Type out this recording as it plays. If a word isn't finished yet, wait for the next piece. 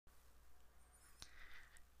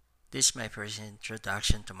This is my first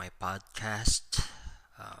introduction to my podcast.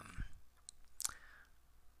 Um,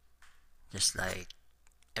 just like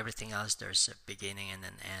everything else, there's a beginning and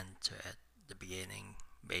an end to it. The beginning,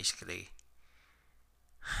 basically,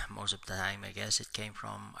 most of the time, I guess it came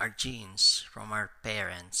from our genes, from our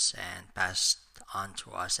parents, and passed on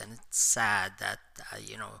to us. And it's sad that,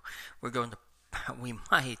 we're going to, we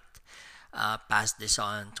might pass this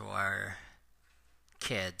on to our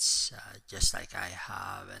kids, just like I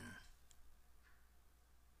have. And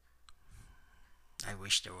I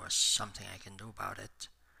wish there was something I can do about it.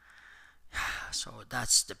 So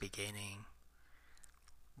that's the beginning.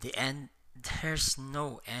 The end, there's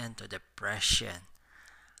no end to depression.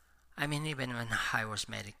 I mean, even when I was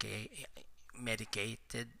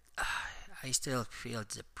medicated, I still feel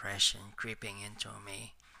depression creeping into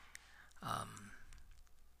me. Um,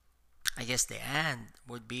 I guess the end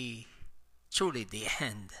would be truly the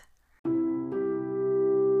end.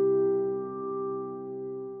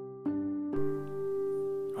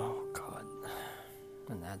 Oh God,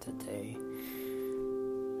 another day.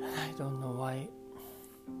 I don't know why.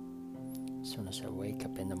 As soon as I wake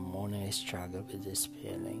up in the morning, I struggle with this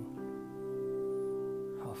feeling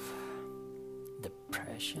of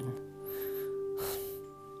depression.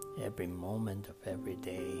 Every moment of every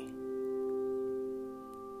day,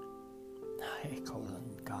 I call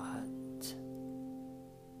on God to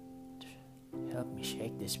help me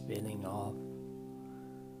shake this feeling off.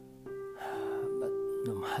 But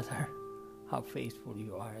no matter how faithful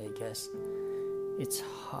you are, I guess it's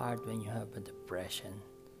hard when you have a depression.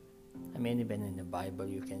 I mean, even in the Bible,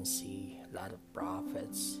 you can see a lot of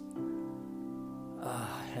prophets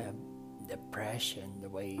have depression, the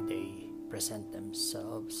way they present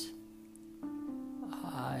themselves.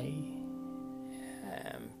 I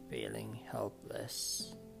am feeling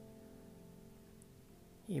helpless.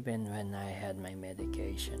 Even when I had my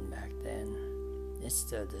medication back then, it's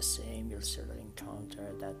still the same. You'll still encounter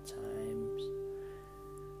it at times.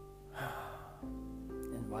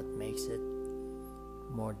 And what makes it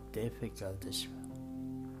more difficult is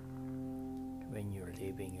when you're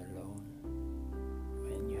living alone,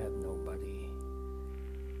 when you have nobody.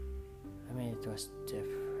 I mean, it was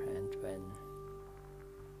different when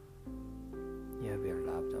you have your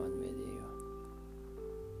loved one with you.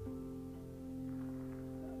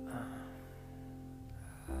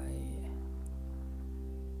 I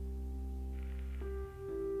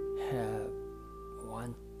have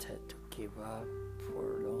wanted to give up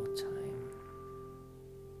for a long time.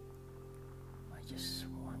 I just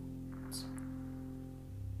want,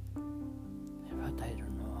 but I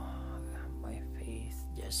don't know. My faith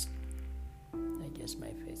just, I guess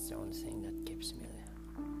my faith is the only thing that keeps me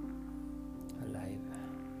alive.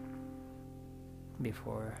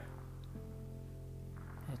 Before,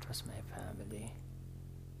 it was my family.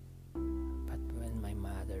 But when my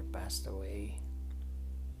mother passed away,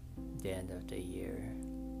 the end of the year,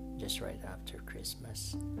 just right after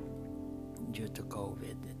Christmas, due to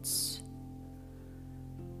COVID,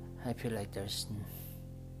 I feel like there's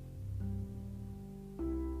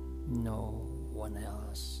no one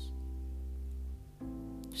else.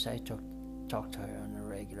 So I talk to her on a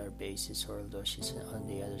regular basis, although she's on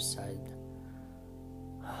the other side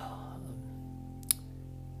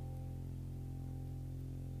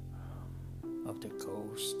of the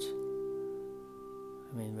coast.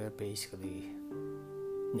 I mean, we're basically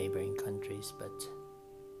neighboring countries, but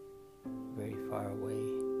very far away.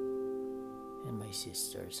 And my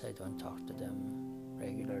sisters, I don't talk to them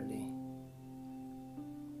regularly.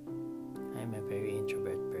 I'm a very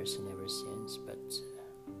introvert person ever since, but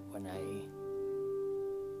when I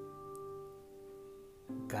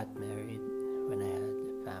got married, when I had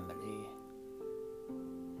a family,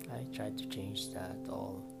 I tried to change that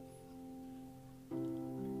all.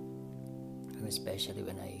 And especially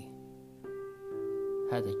when I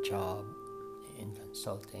had a job in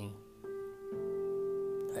consulting,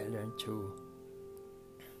 I learned to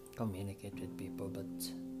communicate with people,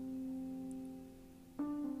 but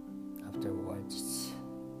afterwards,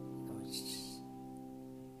 it's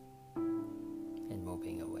and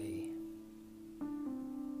moving away.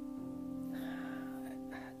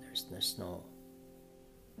 There's no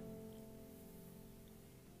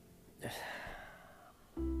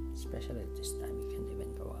especially at this time, you can't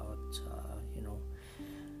even go out,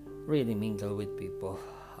 really mingle with people.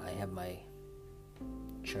 I have my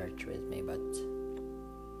church with me, but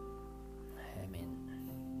I mean,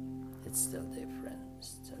 it's still different.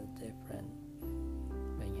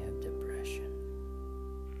 When you have depression.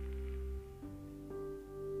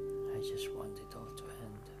 I just want it all to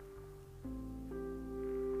end.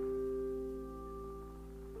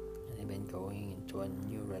 And even going into a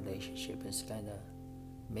new relationship is kind of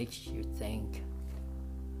makes you think.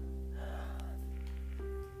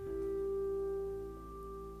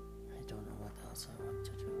 I don't know what else I want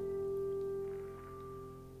to do.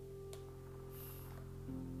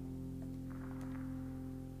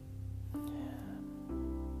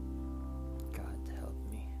 God help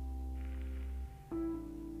me.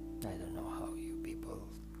 I don't know how you people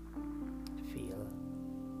feel,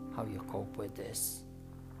 how you cope with this.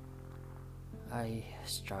 I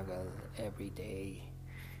struggle every day.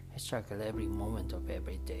 I struggle every moment of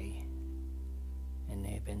every day. And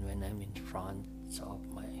even when I'm in front of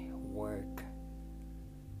my work,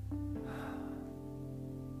 I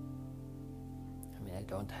mean, I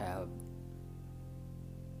don't have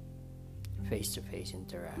face-to-face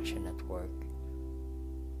interaction at work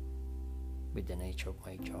with the nature of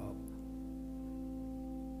my job.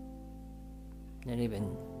 And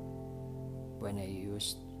even when I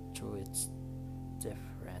used to, it's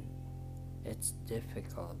different. It's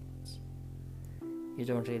difficult. You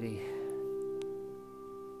don't really.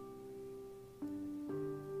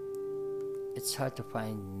 It's hard to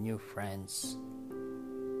find new friends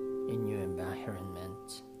in new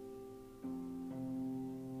environment.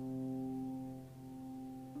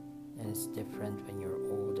 And it's different when you're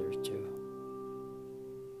older too.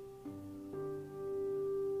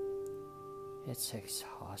 It's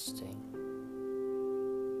exhausting.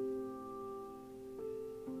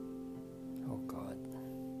 Oh God,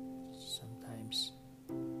 sometimes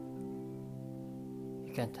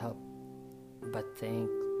you can't help but think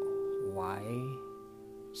why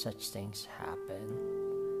such things happen.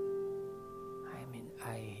 I mean,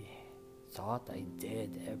 I thought I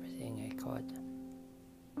did everything I could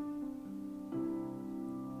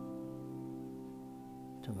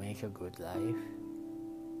to make a good life,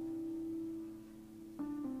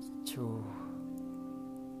 to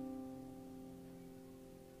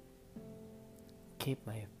keep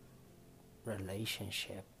my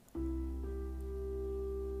relationship.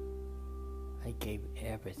 I gave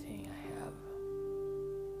everything I have,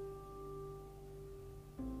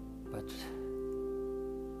 but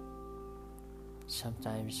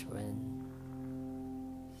sometimes when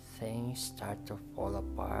things start to fall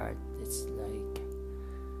apart, it's like,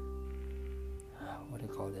 what do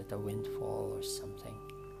you call it, a windfall or something.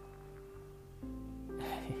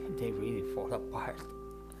 They really fall apart.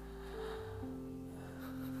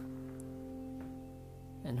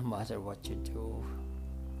 And no matter what you do,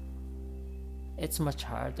 it's much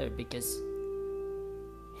harder because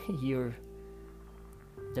your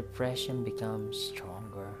depression becomes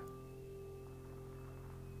stronger.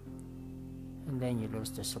 And then you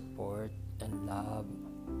lose the support and love.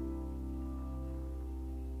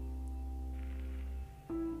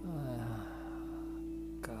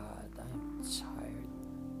 God, I'm tired.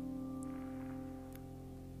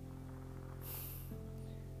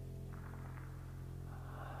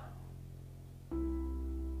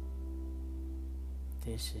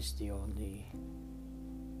 This is the only...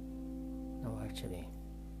 No, actually,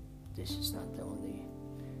 this is not the only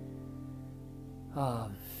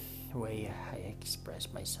way I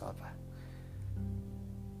express myself.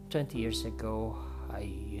 20 years ago, I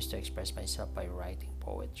used to express myself by writing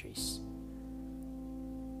poetries.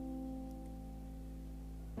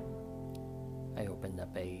 I opened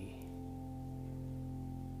up an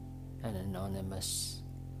anonymous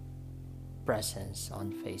presence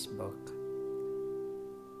on Facebook.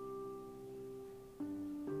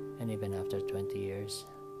 And even after 20 years,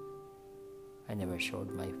 I never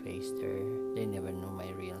showed my face there. They never knew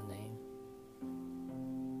my real name.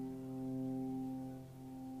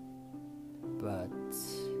 But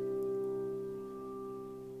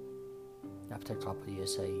after a couple of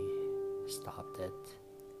years, I stopped it.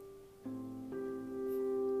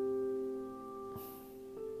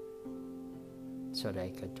 So that I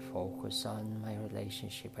could focus on my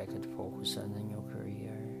relationship, I could focus on a new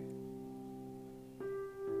career.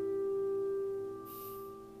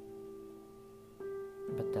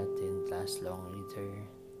 But that didn't last long either.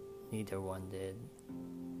 Neither one did.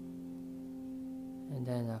 And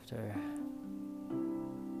then after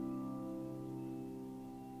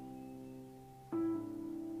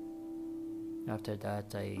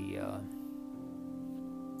that,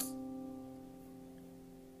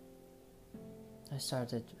 I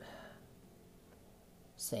started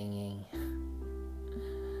singing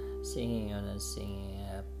on a singing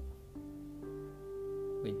app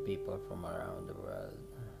with people from around the world.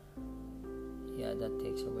 Yeah, that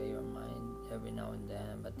takes away your mind every now and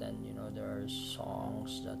then, but then, you know, there are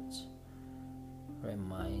songs that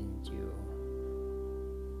remind you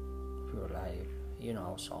of your life. You know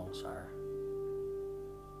how songs are.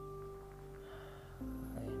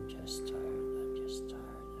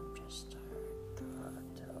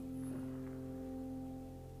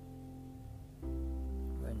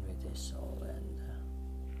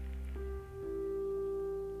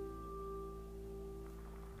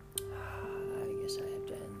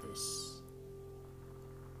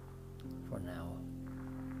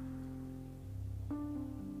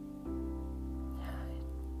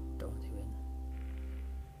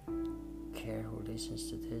 listens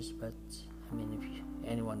to this, but I mean, if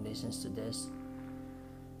anyone listens to this,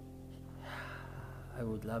 I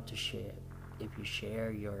would love to share if you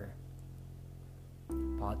share your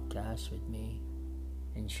podcast with me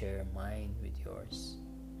and share mine with yours.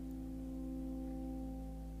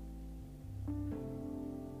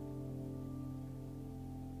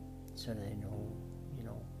 So that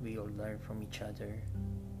we all learn from each other.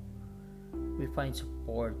 We find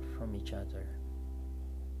support from each other.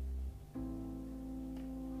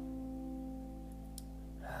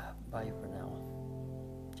 Bye for now.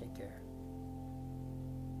 Take care.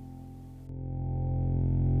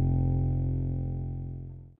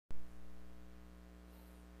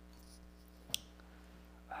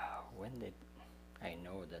 When did I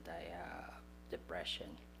know that I have depression?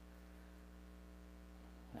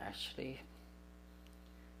 Actually,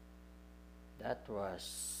 that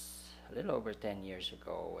was a little over 10 years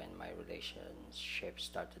ago when my relationship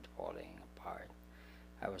started falling apart.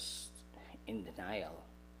 I was in denial,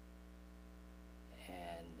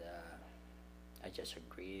 and I just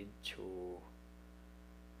agreed to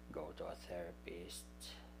go to a therapist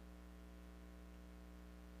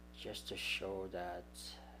just to show that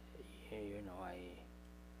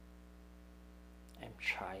I'm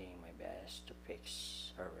trying my best to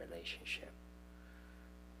fix our relationship.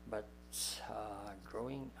 But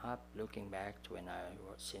growing up, looking back to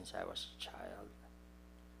since I was a child,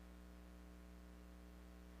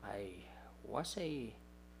 I was a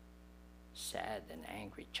sad and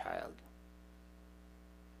angry child.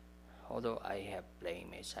 Although I have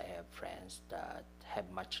playmates, I have friends that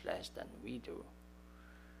have much less than we do.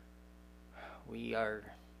 We are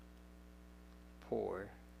poor,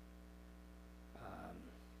 um,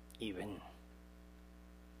 even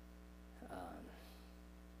um,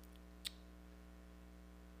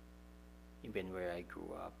 even where I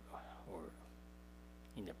grew up, or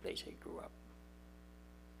in the place I grew up.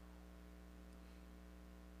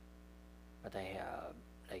 But I have,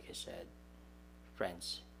 like I said,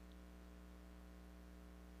 friends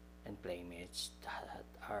and playmates that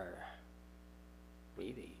are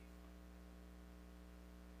really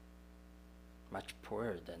much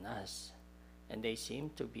poorer than us, and they seem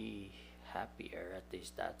to be happier. At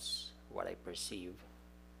least that's what I perceive.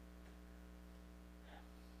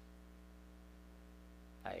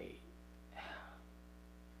 I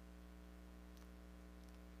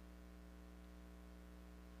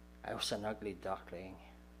I was an ugly duckling.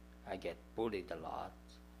 I get bullied a lot.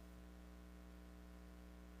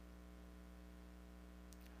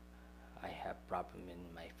 I have problem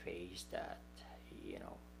in my face that you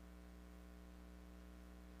know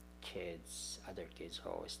other kids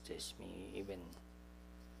always diss me, even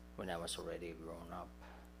when I was already grown up.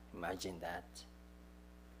 Imagine that.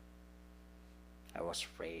 I was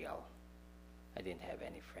frail. I didn't have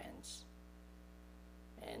any friends.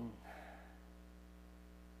 And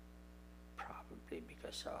probably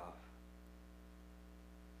because of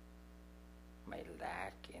my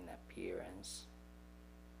lack in appearance,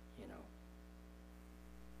 you know,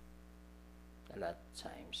 a lot of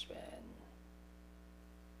times when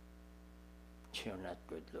you're not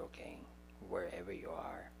good looking, wherever you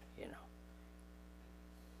are,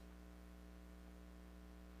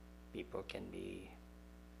 people can be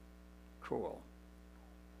cruel,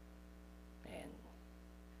 and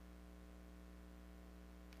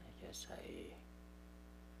I guess I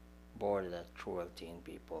bore that cruelty in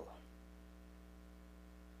people,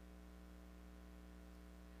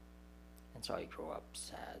 and so I grew up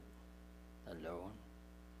sad, alone,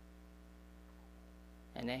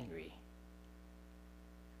 and angry.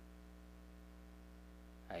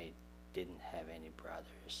 I didn't have any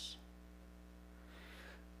brothers.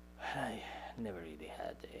 I never really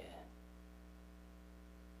had a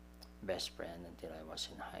best friend until I was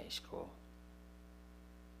in high school.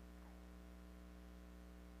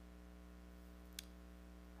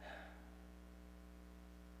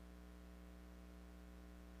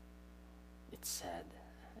 It's sad.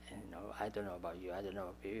 And I don't know about you. I don't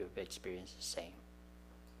know if you've experienced the same.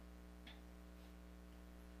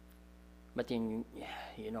 But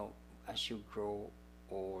as you grow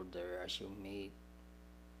older, as you meet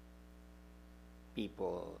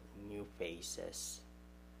people, new faces,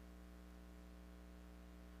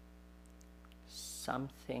 some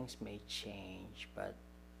things may change, but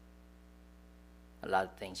a lot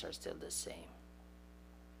of things are still the same.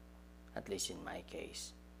 At least in my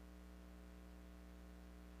case.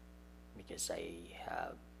 Because I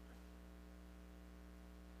have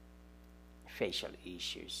facial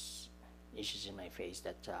issues in my face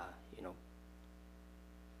that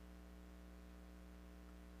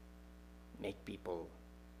make people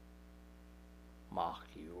mock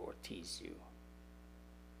you or tease you.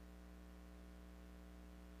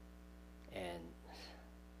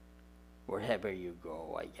 wherever you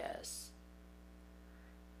go, I guess,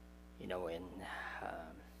 when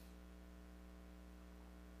um,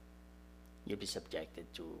 you'll be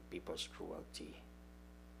subjected to people's cruelty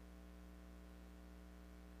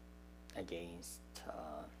against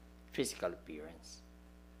physical appearance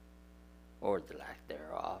or the lack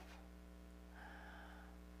thereof.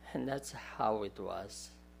 And that's how it was.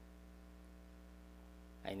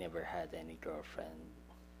 I never had any girlfriend,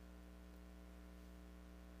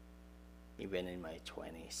 even in my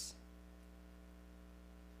 20s.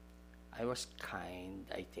 I was kind,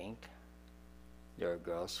 I think. There are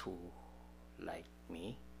girls who liked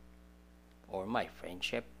me or my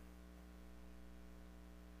friendship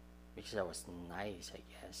because I was nice, I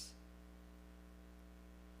guess.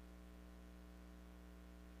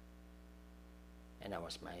 And I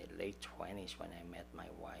was my late 20s when I met my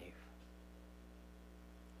wife.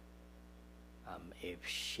 If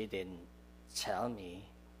she didn't tell me,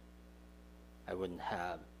 I wouldn't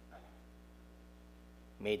have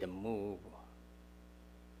made a move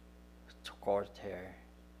to court her.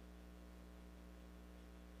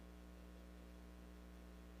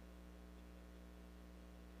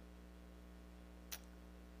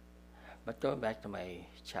 But going back to my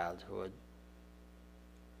childhood,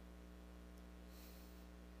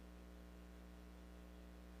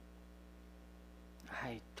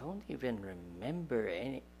 I don't even remember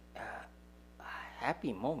any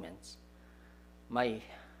happy moments. My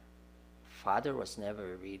father was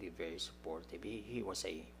never really very supportive. He was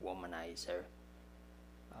a womanizer.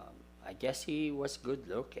 I guess he was good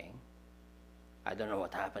looking. I don't know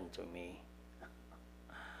what happened to me.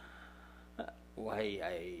 Why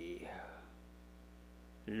I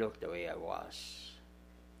looked the way I was.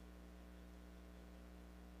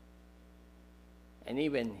 And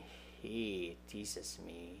even he teases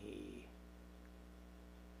me.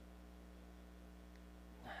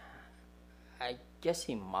 I guess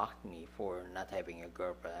he mocked me for not having a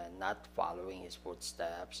girlfriend, not following his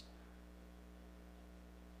footsteps.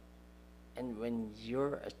 And when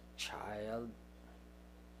you're a child,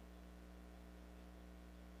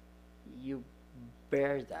 you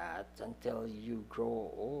bear that until you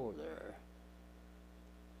grow older.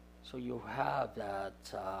 So you have that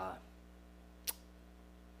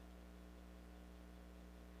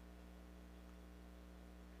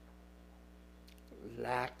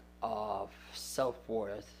lack of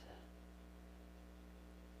self-worth,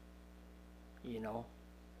 you know.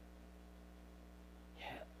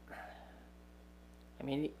 Yeah. I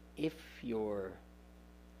mean, if your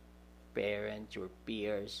parents, your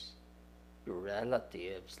peers, your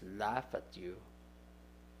relatives laugh at you,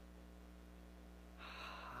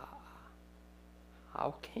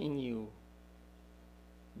 how can you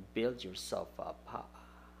build yourself up?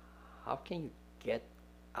 How can you get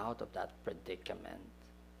out of that predicament?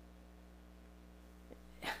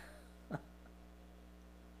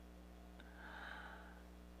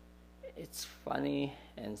 It's funny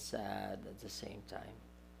and sad at the same time.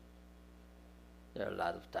 There are a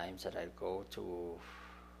lot of times that I go to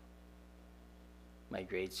my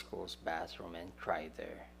grade school's bathroom and cry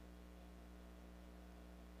there,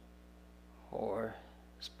 or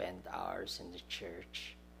spend hours in the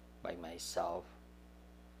church by myself,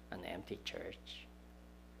 an empty church,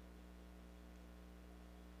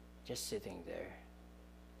 just sitting there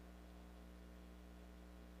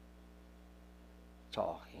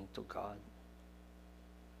talking to God.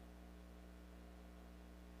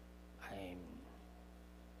 I'm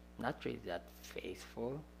not really that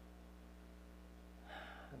faithful,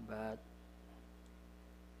 but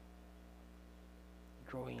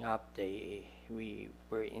growing up, we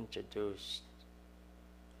were introduced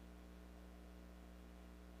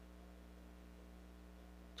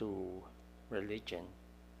to religion,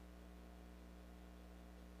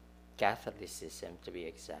 Catholicism to be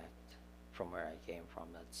exact, from where I came from.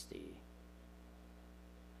 That's the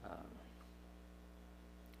um,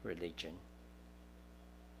 religion.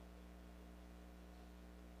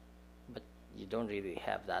 But you don't really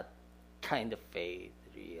have that kind of faith,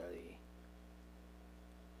 really.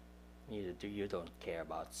 You don't care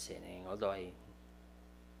about sinning. Although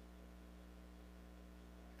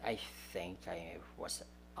I think I was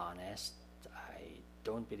honest. I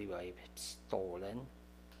don't believe I've stolen.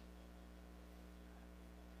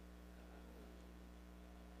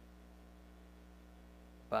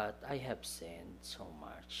 But I have sinned so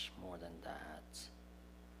much more than that.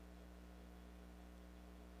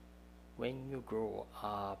 When you grow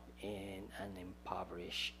up in an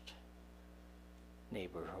impoverished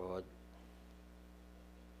neighborhood,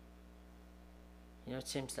 it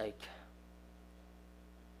seems like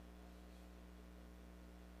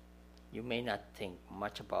you may not think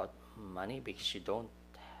much about money because you don't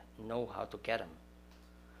know how to get them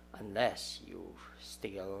unless you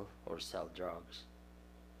steal or sell drugs.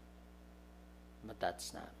 But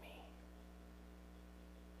that's not me.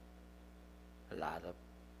 A lot of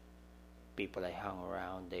people I hung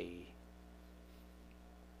around, they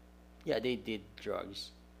did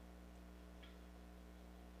drugs.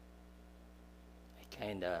 I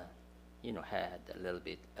kinda, had a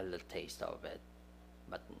little taste of it,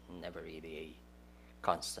 but never really a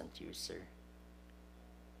constant user.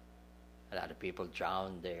 A lot of people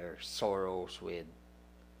drown their sorrows with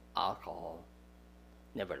alcohol.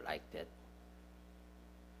 Never liked it.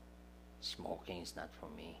 Smoking is not for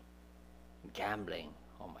me. Gambling,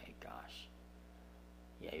 oh my gosh.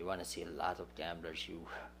 Yeah, you want to see a lot of gamblers, you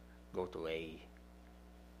go to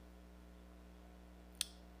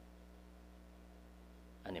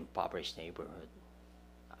an impoverished neighborhood.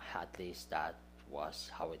 At least that was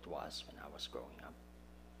how it was when I was growing up.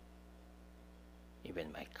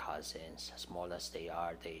 Even my cousins, as small as they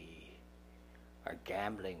are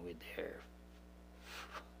gambling with their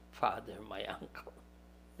father, my uncle.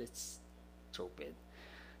 It's stupid.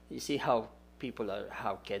 You see how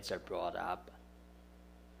kids are brought up.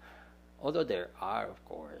 Although there are, of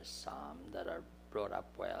course, some that are brought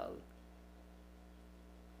up well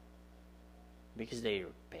because their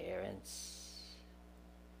parents,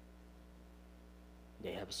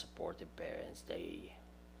 they have supportive parents. They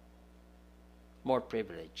more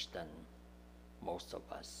privileged than most of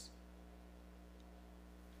us.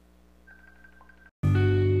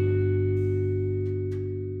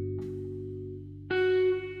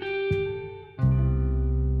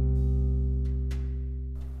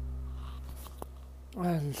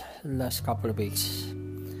 Well, last couple of weeks,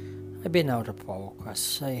 I've been out of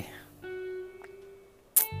focus.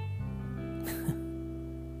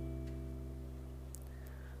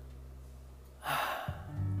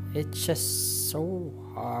 It's just so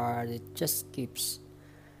hard. It just keeps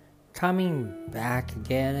coming back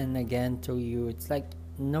again and again to you. It's like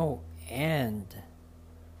no end.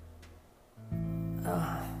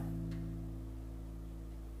 Uh,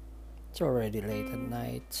 it's already late at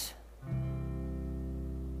night.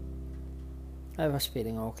 I was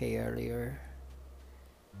feeling okay earlier,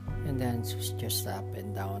 and then it was just up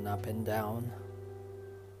and down, up and down.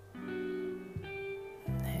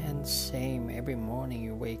 And same every morning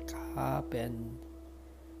you wake up and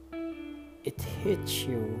it hits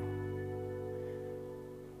you.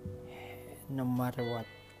 No matter what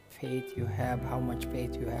faith you have, how much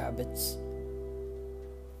faith you have, it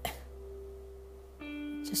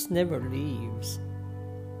just never leaves.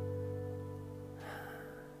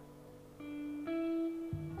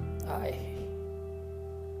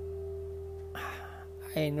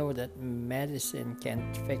 I know that medicine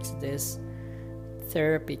can't fix this,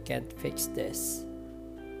 therapy can't fix this.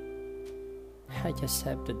 I just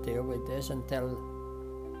have to deal with this until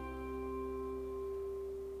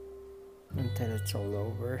it's all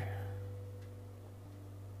over.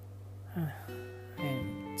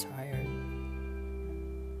 I'm tired.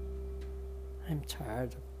 I'm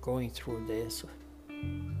tired of going through this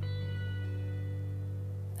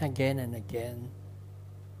again and again.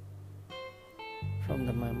 From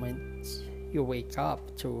the moment you wake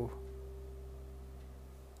up to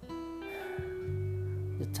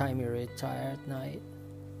the time you retire at night,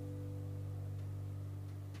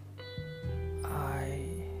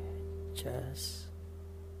 I just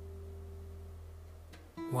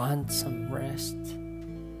want some rest.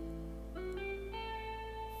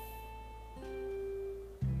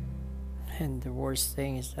 And the worst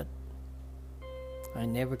thing is that I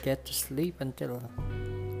never get to sleep until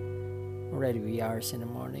already wee hours in the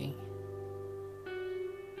morning.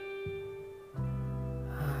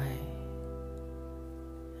 I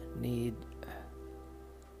need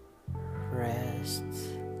rest.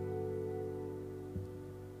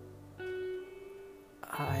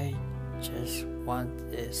 I just want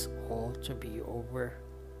this all to be over.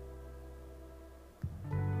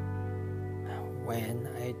 When,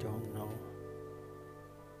 I don't know.